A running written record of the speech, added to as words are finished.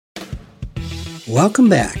Welcome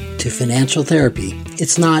back to Financial Therapy.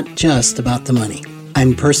 It's not just about the money.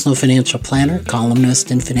 I'm personal financial planner, columnist,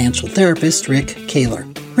 and financial therapist Rick Kahler.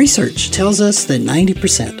 Research tells us that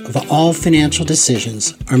 90% of all financial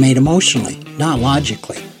decisions are made emotionally, not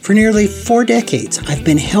logically. For nearly 4 decades, I've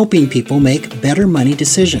been helping people make better money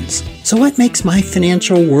decisions. So what makes my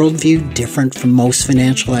financial worldview different from most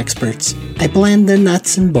financial experts? I blend the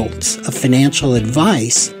nuts and bolts of financial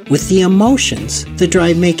advice with the emotions that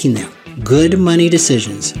drive making them. Good money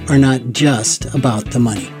decisions are not just about the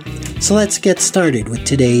money. So let's get started with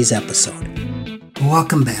today's episode.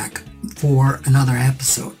 Welcome back for another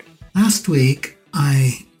episode. Last week,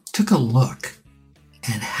 I took a look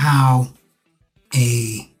at how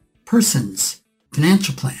a person's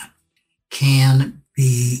financial plan can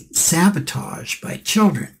be sabotaged by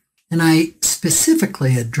children. And I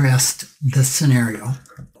specifically addressed the scenario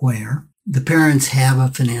where the parents have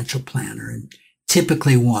a financial planner, and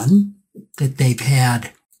typically one that they've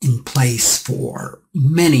had in place for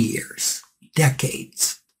many years,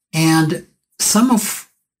 decades. And some of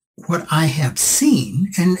what I have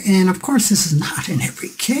seen, and of course this is not in every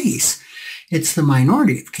case, it's the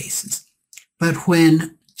minority of cases, but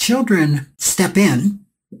when children step in,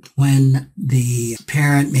 when the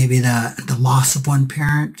parent, maybe the loss of one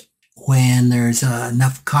parent, when there's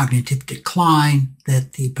enough cognitive decline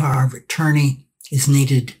that the power of attorney is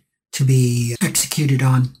needed to be executed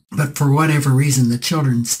on, but for whatever reason, the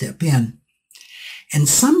children step in. And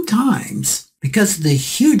sometimes, because of the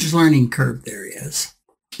huge learning curve there is,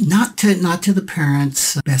 not to the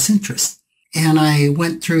parents' best interest. And I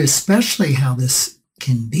went through especially how this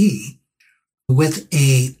can be with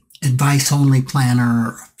a advice-only planner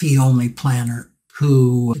or a fee-only planner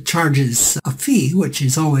who charges a fee, which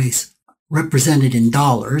is always represented in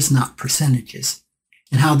dollars, not percentages,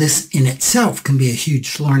 and how this in itself can be a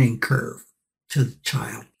huge learning curve to the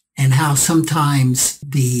child, and how sometimes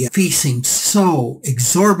the fee seems so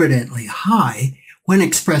exorbitantly high when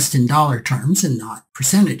expressed in dollar terms and not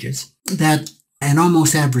percentages that an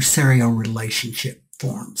almost adversarial relationship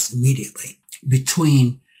forms immediately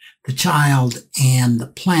between the child and the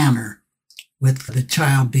planner, with the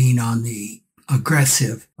child being on the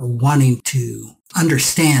aggressive, wanting to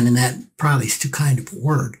understand, and that probably is too kind of a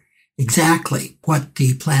word, exactly what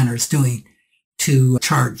the planner is doing to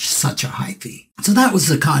charge such a high fee. So that was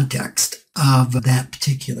the context of that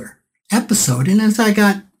particular episode. And as I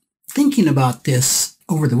got thinking about this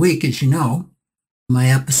over the week, as you know, my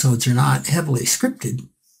episodes are not heavily scripted.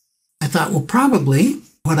 I thought, well, probably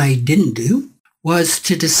what I didn't do was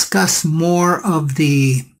to discuss more of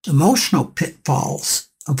the emotional pitfalls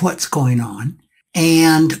of what's going on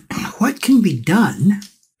and what can be done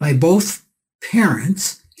by both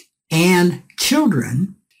parents and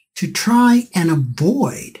children to try and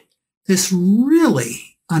avoid this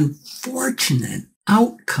really unfortunate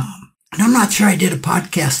outcome. And I'm not sure I did a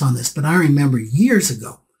podcast on this, but I remember years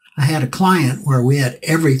ago, I had a client where we had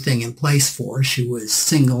everything in place for her. She was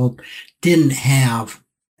single, didn't have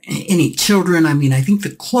any children. I mean, I think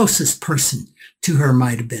the closest person to her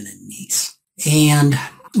might have been a niece. And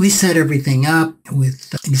we set everything up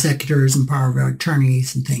with executors and power of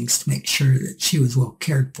attorneys and things to make sure that she was well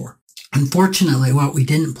cared for. Unfortunately, what we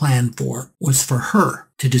didn't plan for was for her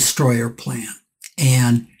to destroy her plan.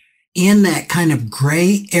 And in that kind of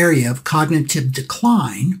gray area of cognitive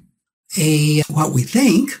decline, what we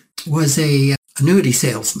think was a annuity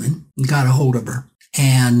salesman got a hold of her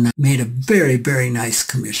and made a very, very nice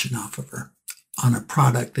commission off of her on a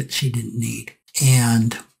product that she didn't need,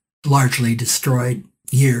 and largely destroyed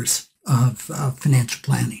years of financial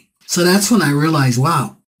planning. So that's when I realized,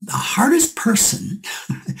 wow, the hardest person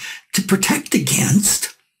to protect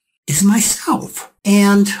against is myself.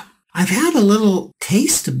 And I've had a little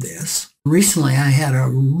taste of this. Recently, I had a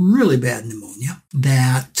really bad pneumonia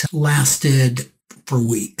that lasted for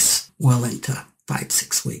weeks, well into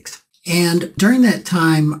 5-6 weeks. And during that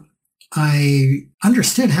time, I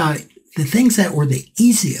understood how the things that were the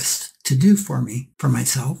easiest to do for me, for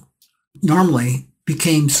myself, normally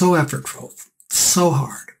became so effortful, so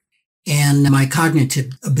hard. And my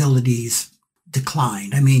cognitive abilities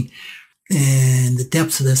declined. I mean, in the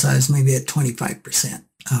depths of this, I was maybe at 25%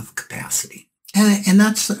 of capacity. And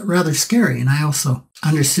that's rather scary. And I also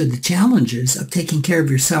understood the challenges of taking care of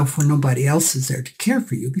yourself when nobody else is there to care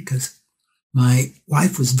for you, because my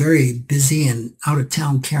wife was very busy and out of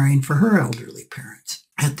town caring for her elderly parents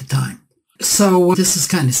at the time. So this has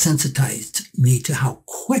kind of sensitized me to how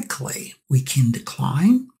quickly we can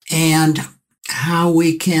decline and how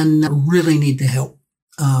we can really need the help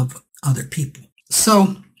of other people.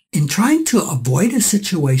 So in trying to avoid a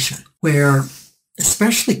situation where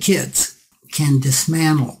especially kids can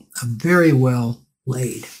dismantle a very well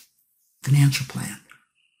laid financial plan.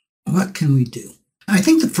 What can we do? I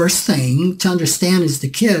think the first thing to understand is the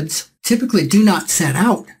kids typically do not set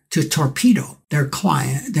out to torpedo their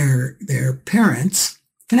parents'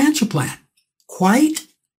 financial plan. Quite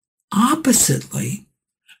oppositely,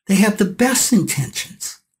 they have the best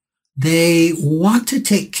intentions. They want to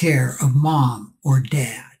take care of mom or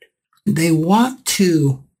dad. They want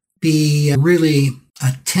to be really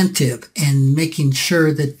attentive and making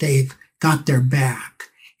sure that they've got their back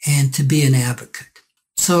and to be an advocate.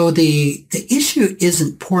 So the issue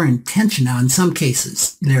isn't poor intention. Now, in some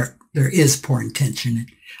cases, there is poor intention,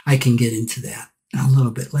 and I can get into that a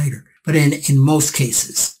little bit later. But in most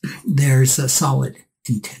cases, there's a solid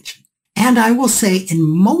intention. And I will say in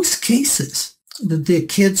most cases, the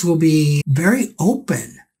kids will be very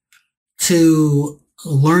open to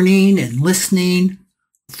learning and listening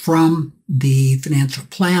from the financial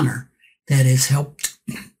planner that has helped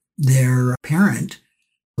their parent,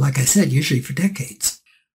 like I said, usually for decades.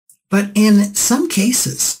 But in some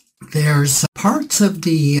cases, there's parts of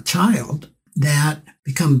the child that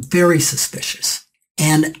become very suspicious.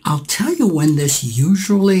 And I'll tell you when this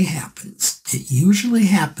usually happens. It usually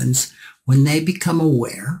happens when they become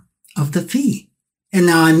aware of the fee. And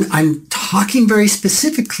now I'm talking very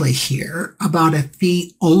specifically here about a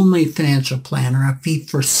fee-only financial planner, a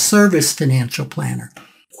fee-for-service financial planner,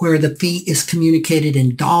 where the fee is communicated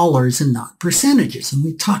in dollars and not percentages. And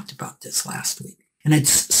we talked about this last week. And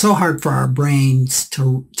it's so hard for our brains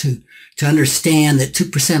to understand that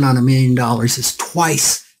 2% on $1 million is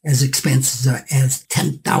twice as expensive as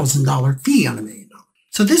 $10,000 fee on $1 million.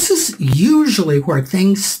 So this is usually where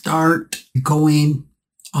things start going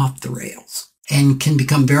off the rails and can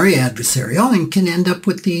become very adversarial and can end up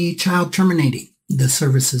with the child terminating the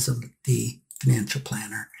services of the financial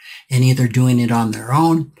planner and either doing it on their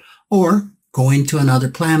own or going to another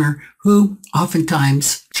planner who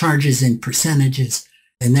oftentimes charges in percentages,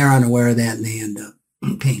 and they're unaware of that, and they end up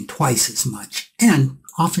paying twice as much and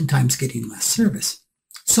oftentimes getting less service.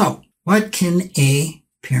 So what can a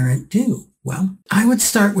parent do? Well, I would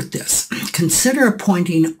start with this. Consider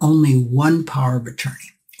appointing only one power of attorney.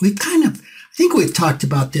 I think we've talked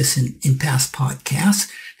about this in past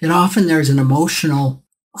podcasts, that often there's an emotional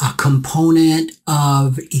component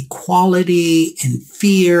of equality and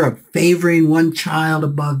fear of favoring one child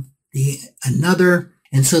above another.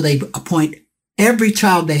 And so they appoint every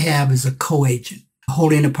child they have as a co-agent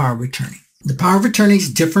holding a power of attorney. The power of attorney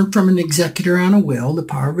is different from an executor on a will. The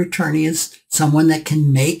power of attorney is someone that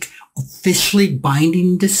can make officially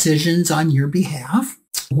binding decisions on your behalf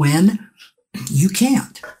when you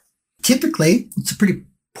can't. Typically, it's a pretty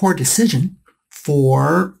poor decision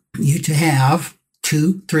for you to have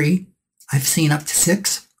 2, 3, I've seen up to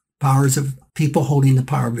 6 powers of people holding the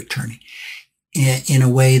power of attorney in a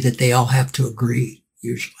way that they all have to agree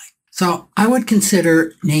usually. So I would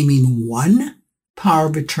consider naming one power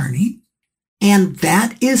of attorney, and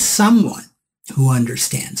that is someone who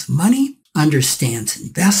understands money, understands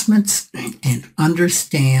investments, and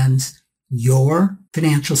understands your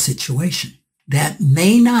financial situation. That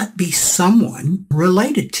may not be someone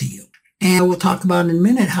related to you. And we'll talk about in a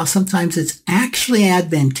minute how sometimes it's actually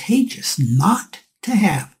advantageous not to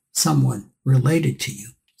have someone related to you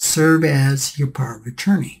serve as your power of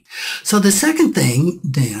attorney. So the second thing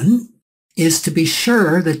then is to be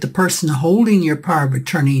sure that the person holding your power of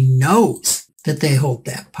attorney knows that they hold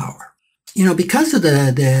that power. Because of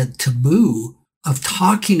the taboo of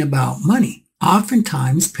talking about money,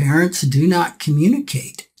 oftentimes parents do not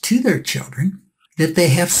communicate to their children that they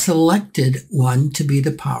have selected one to be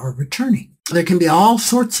the power of attorney. There can be all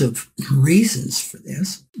sorts of reasons for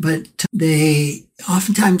this, but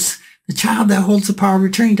oftentimes the child that holds the power of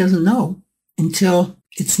attorney doesn't know until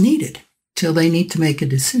it's needed, till they need to make a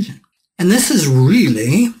decision. And this is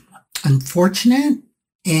really unfortunate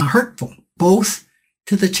and hurtful, both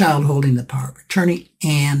to the child holding the power of attorney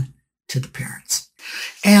and to the parents.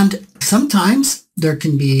 And sometimes there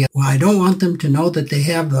can be, I don't want them to know that they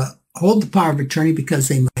hold the power of attorney because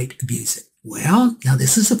they might abuse it. Well, now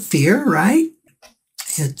this is a fear, right?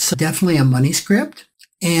 It's definitely a money script.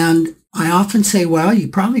 And I often say, well, you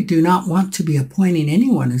probably do not want to be appointing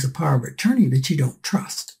anyone as a power of attorney that you don't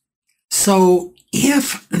trust. So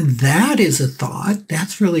if that is a thought,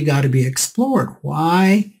 that's really got to be explored.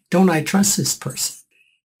 Why don't I trust this person?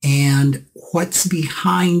 And what's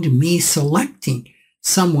behind me selecting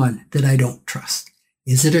someone that I don't trust?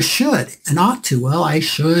 Is it a should, an ought to? Well, I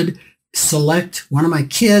should select one of my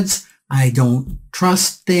kids. I don't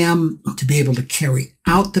trust them to be able to carry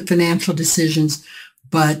out the financial decisions,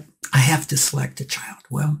 but I have to select a child.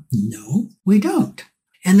 Well, no, we don't.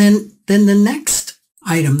 And then the next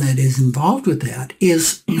item that is involved with that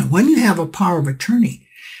is, when you have a power of attorney,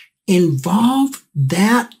 involve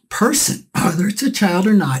that person, whether it's a child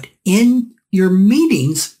or not, in your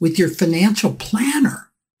meetings with your financial planner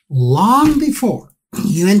long before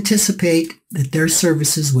you anticipate that their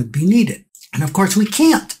services would be needed. And of course, we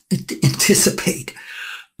can't anticipate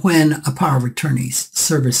when a power of attorney's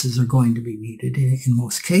services are going to be needed. In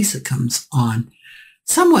most cases, it comes on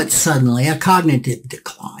somewhat suddenly, a cognitive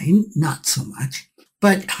decline, not so much.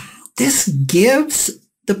 But this gives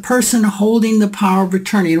the person holding the power of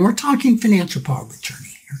attorney, and we're talking financial power of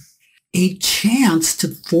attorney here, a chance to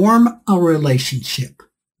form a relationship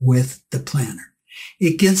with the planner.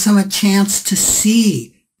 It gives them a chance to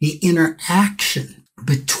see the interaction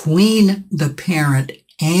between the parent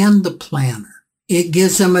and the planner. It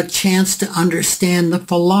gives them a chance to understand the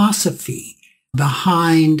philosophy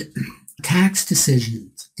behind tax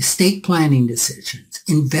decisions, estate planning decisions,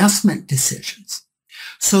 investment decisions,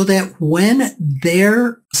 so that when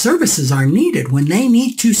their services are needed, when they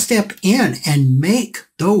need to step in and make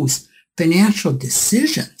those financial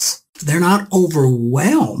decisions, they're not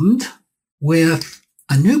overwhelmed with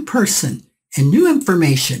a new person and new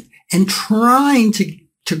information and trying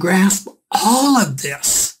to grasp all of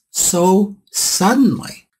this so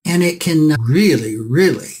suddenly. And it can really,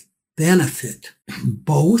 really benefit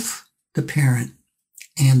both the parent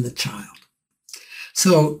and the child.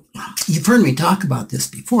 So you've heard me talk about this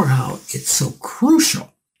before, how it's so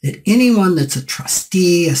crucial that anyone that's a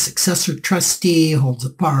trustee, a successor trustee, holds a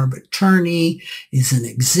power of attorney, is an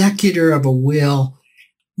executor of a will,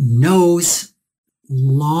 knows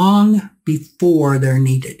long before they're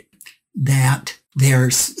needed that they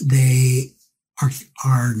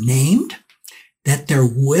are named, that they're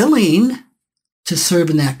willing to serve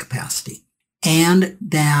in that capacity, and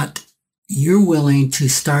that you're willing to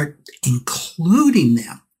start including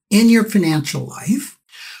them in your financial life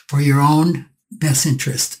for your own best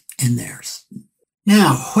interest and theirs.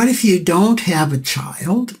 Now, what if you don't have a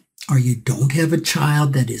child, or you don't have a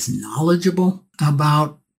child that is knowledgeable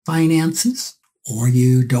about finances, or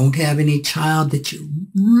you don't have any child that you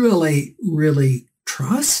really, really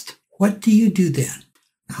trust? What do you do then?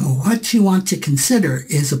 What you want to consider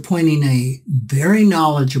is appointing a very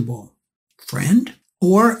knowledgeable friend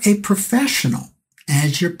or a professional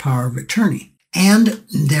as your power of attorney. And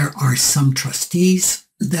there are some trustees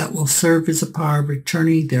that will serve as a power of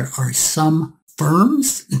attorney. There are some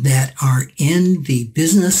firms that are in the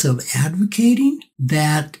business of advocating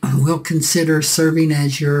that will consider serving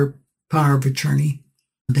as your power of attorney.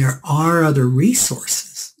 There are other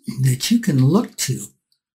resources that you can look to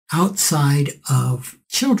outside of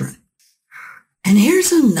children. And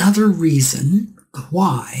here's another reason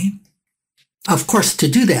why. Of course, to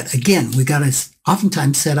do that, again, we got to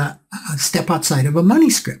oftentimes set a step outside of a money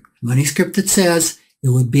script. Money script that says it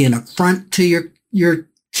would be an affront to your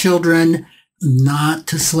children not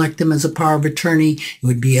to select them as a power of attorney. It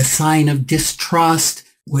would be a sign of distrust,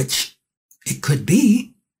 which it could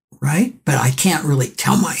be, right? But I can't really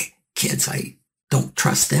tell my kids I don't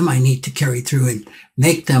trust them. I need to carry through and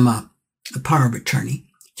make them a power of attorney.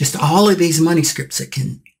 Just all of these money scripts that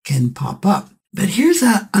can pop up. But here's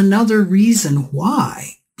another reason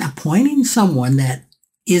why appointing someone that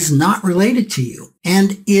is not related to you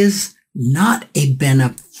and is not a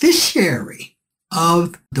beneficiary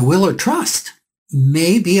of the will or trust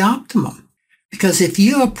may be optimum. Because if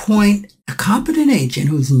you appoint a competent agent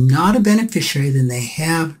who's not a beneficiary, then they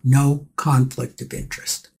have no conflict of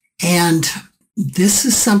interest. And this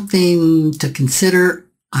is something to consider.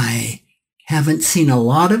 I haven't seen a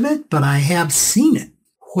lot of it, but I have seen it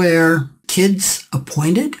where kids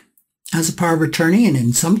appointed as a power of attorney, and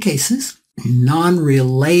in some cases,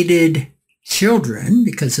 non-related children,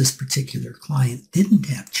 because this particular client didn't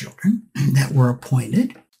have children that were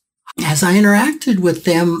appointed. As I interacted with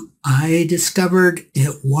them, I discovered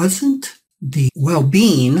it wasn't the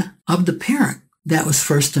well-being of the parent that was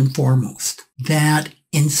first and foremost. That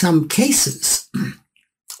in some cases,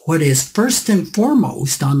 what is first and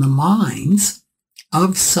foremost on the minds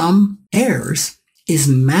of some heirs is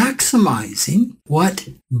maximizing what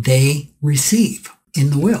they receive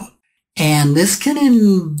in the will. And this can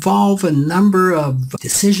involve a number of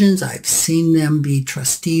decisions. I've seen them be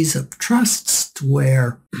trustees of trusts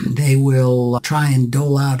where they will try and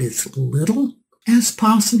dole out as little as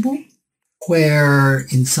possible, where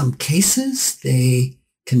in some cases they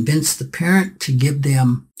convince the parent to give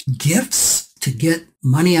them gifts to get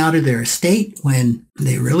money out of their estate when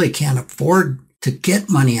they really can't afford to get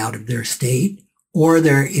money out of their estate. Or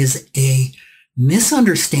there is a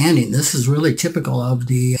misunderstanding. This is really typical of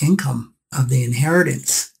the income of the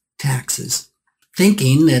inheritance taxes,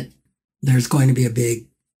 thinking that there's going to be a big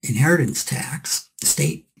inheritance tax,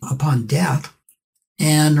 state upon death.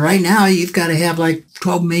 And right now you've got to have like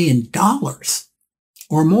 $12 million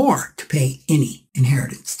or more to pay any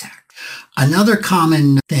inheritance tax. Another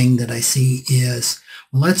common thing that I see is,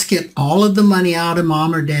 well, let's get all of the money out of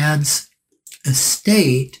mom or dad's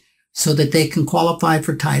estate so that they can qualify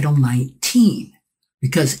for Title 19.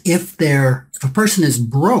 Because if a person is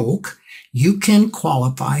broke, you can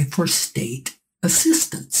qualify for state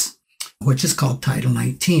assistance, which is called Title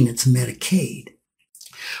 19. It's Medicaid.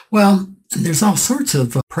 Well, there's all sorts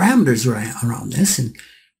of parameters around this, and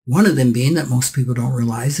one of them being that most people don't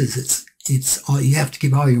realize is it's all, you have to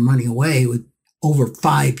give all your money away with over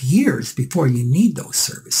 5 years before you need those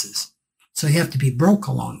services. So you have to be broke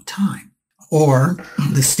a long time, or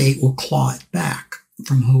the state will claw it back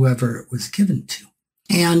from whoever it was given to.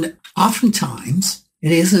 And oftentimes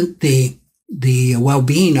it isn't the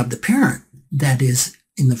well-being of the parent that is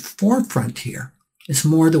in the forefront here. It's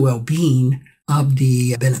more the well-being of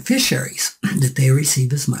the beneficiaries, that they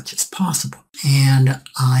receive as much as possible. And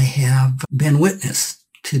I have been witness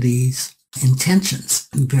to these intentions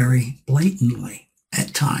very blatantly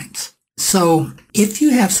at times. So if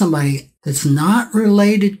you have somebody that's not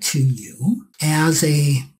related to you as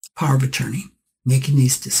a power of attorney making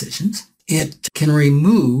these decisions, it can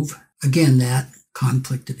remove, again, that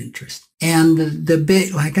conflict of interest. And the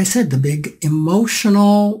big, like I said, the big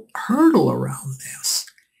emotional hurdle around this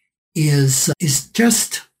is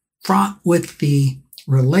just fraught with the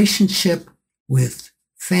relationship with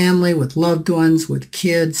family, with loved ones, with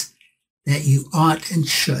kids, that you ought and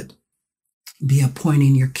should be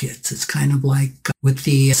appointing your kids. It's kind of like with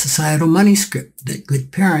the societal money script, that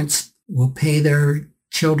good parents will pay their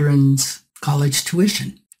children's college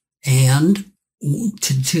tuition and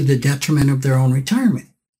to the detriment of their own retirement.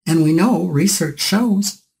 And we know research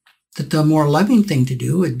shows that the more loving thing to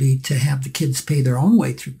do would be to have the kids pay their own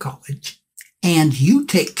way through college, and you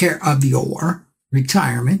take care of your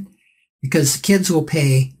retirement, because the kids will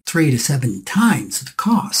pay 3 to 7 times the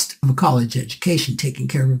cost of a college education taking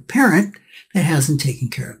care of a parent that hasn't taken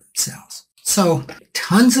care of themselves. So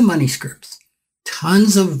tons of money scripts,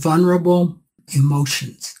 tons of vulnerable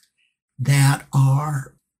emotions that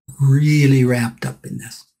are really wrapped up in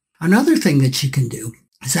this. Another thing that you can do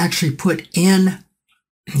is actually put in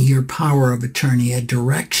your power of attorney a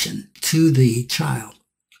direction to the child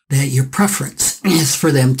that your preference is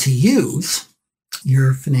for them to use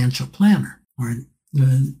your financial planner or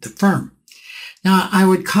the firm. Now, I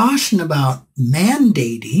would caution about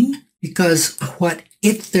mandating, because what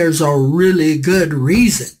if there's a really good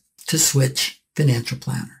reason to switch financial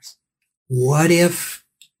planners? What if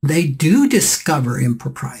they do discover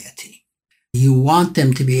impropriety? You want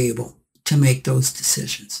them to be able to make those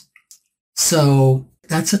decisions. So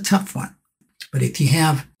that's a tough one. But if you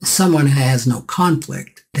have someone who has no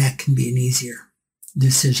conflict, that can be an easier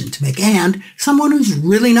decision to make. And someone who's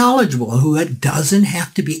really knowledgeable, who doesn't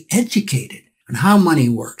have to be educated on how money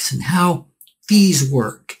works and how fees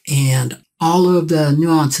work and all of the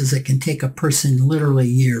nuances that can take a person literally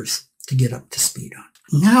years to get up to speed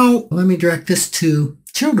on. Now, let me direct this to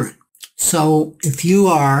children. So if you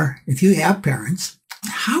have parents,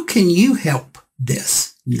 how can you help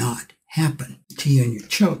this not happen to you and your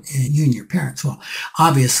children, you and your parents? Well,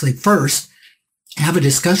 obviously, first, have a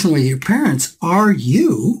discussion with your parents. Are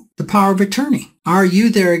you the power of attorney? Are you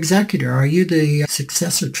their executor? Are you the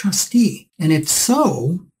successor trustee? And if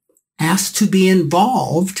so, ask to be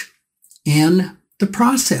involved in the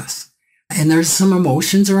process. And there's some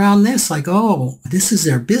emotions around this, like, oh, this is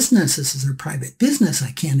their business. This is their private business.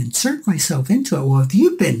 I can't insert myself into it. Well, if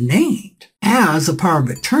you've been named as a power of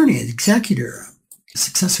attorney, an executor, a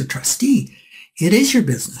successor trustee, it is your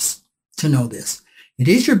business to know this. It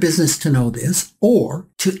is your business to know this, or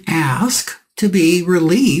to ask to be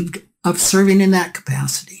relieved of serving in that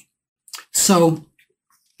capacity. So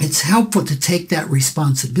it's helpful to take that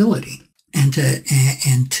responsibility and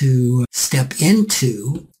to step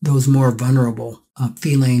into those more vulnerable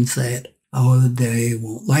feelings that, oh, they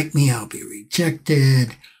won't like me, I'll be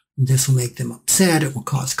rejected, this will make them upset, it will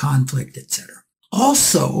cause conflict, etc.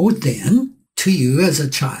 Also, then, to you as a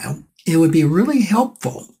child, it would be really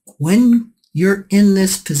helpful when you're in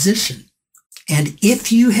this position, and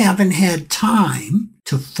if you haven't had time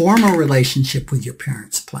to form a relationship with your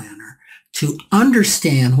parents' planner, to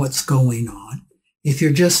understand what's going on, if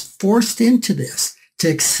you're just forced into this, to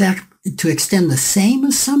extend the same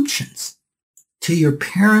assumptions to your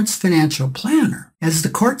parents' financial planner as the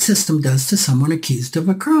court system does to someone accused of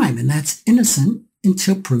a crime, and that's innocent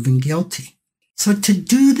until proven guilty. So to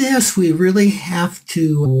do this, we really have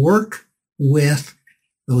to work with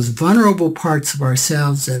those vulnerable parts of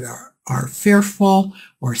ourselves that are are fearful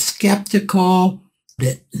or skeptical,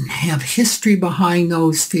 that have history behind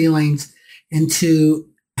those feelings, and to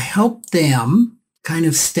help them kind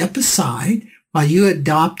of step aside while you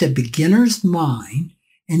adopt a beginner's mind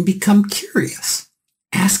and become curious,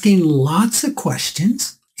 asking lots of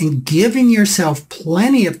questions and giving yourself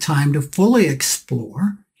plenty of time to fully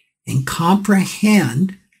explore and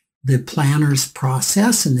comprehend the planner's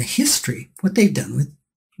process and the history, what they've done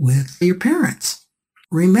with your parents.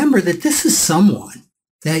 Remember that this is someone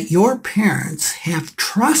that your parents have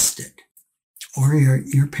trusted, or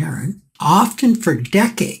your parent, often for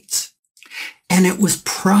decades. And it was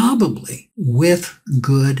probably with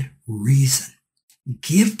good reason.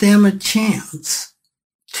 Give them a chance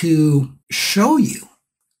to show you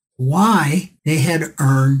why they had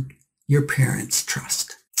earned your parents'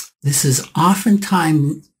 trust. This is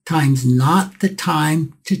oftentimes not the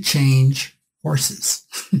time to change horses.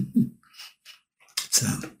 It's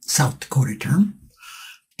a South Dakota term.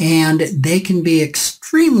 And they can be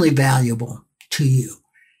extremely valuable to you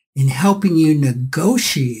in helping you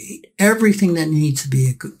negotiate everything that needs to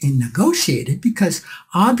be negotiated, because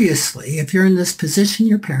obviously if you're in this position,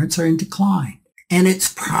 your parents are in decline. And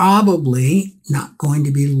it's probably not going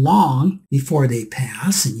to be long before they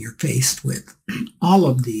pass and you're faced with all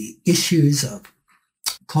of the issues of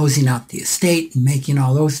closing out the estate and making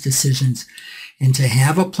all those decisions. And to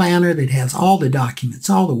have a planner that has all the documents,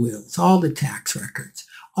 all the wills, all the tax records,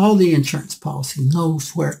 all the insurance policy,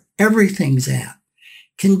 knows where everything's at,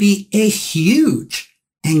 can be a huge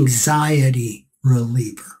anxiety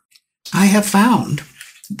reliever. I have found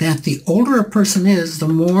that the older a person is, the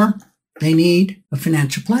more they need a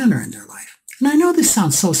financial planner in their life. And I know this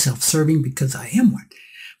sounds so self-serving because I am one,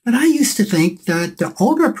 but I used to think that the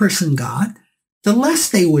older a person got, the less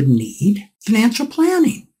they would need financial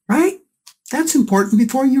planning, right? That's important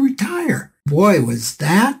before you retire. Boy, was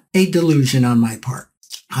that a delusion on my part.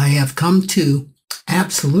 I have come to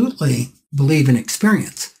absolutely believe in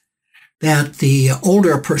experience that the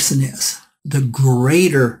older a person is, the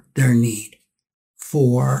greater their need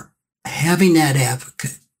for having that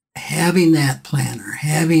advocate, having that planner,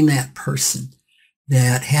 having that person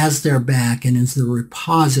that has their back and is the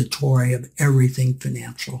repository of everything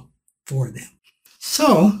financial for them.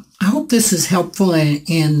 So I hope this is helpful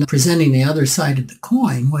in presenting the other side of the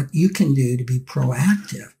coin, what you can do to be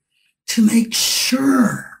proactive to make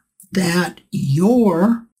sure that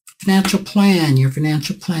your financial plan, your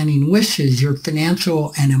financial planning wishes, your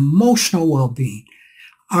financial and emotional well-being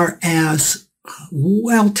are as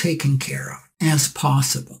well taken care of as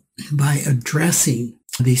possible by addressing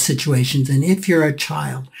these situations. And if you're a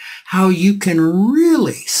child, how you can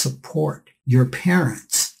really support your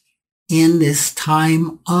parents in this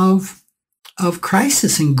time of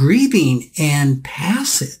crisis and grieving and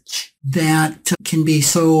passage that can be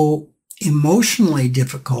so emotionally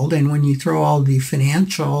difficult. And when you throw all the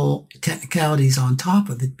financial technicalities on top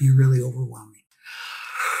of it, be really overwhelming.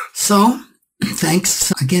 So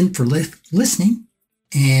thanks again for listening,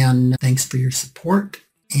 and thanks for your support.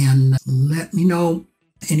 And let me know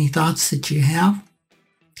any thoughts that you have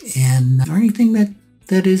and or anything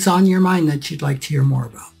that is on your mind that you'd like to hear more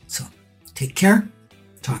about. So take care.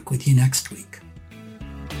 Talk with you next week.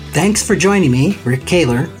 Thanks for joining me, Rick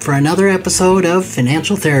Kahler, for another episode of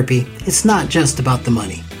Financial Therapy. It's not just about the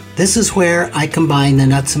money. This is where I combine the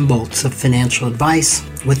nuts and bolts of financial advice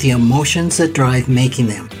with the emotions that drive making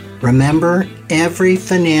them. Remember, every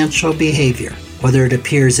financial behavior, whether it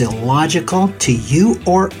appears illogical to you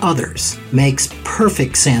or others, makes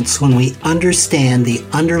perfect sense when we understand the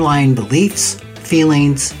underlying beliefs,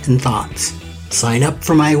 feelings, and thoughts. Sign up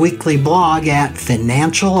for my weekly blog at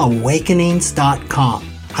financialawakenings.com.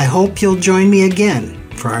 I hope you'll join me again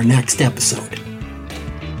for our next episode.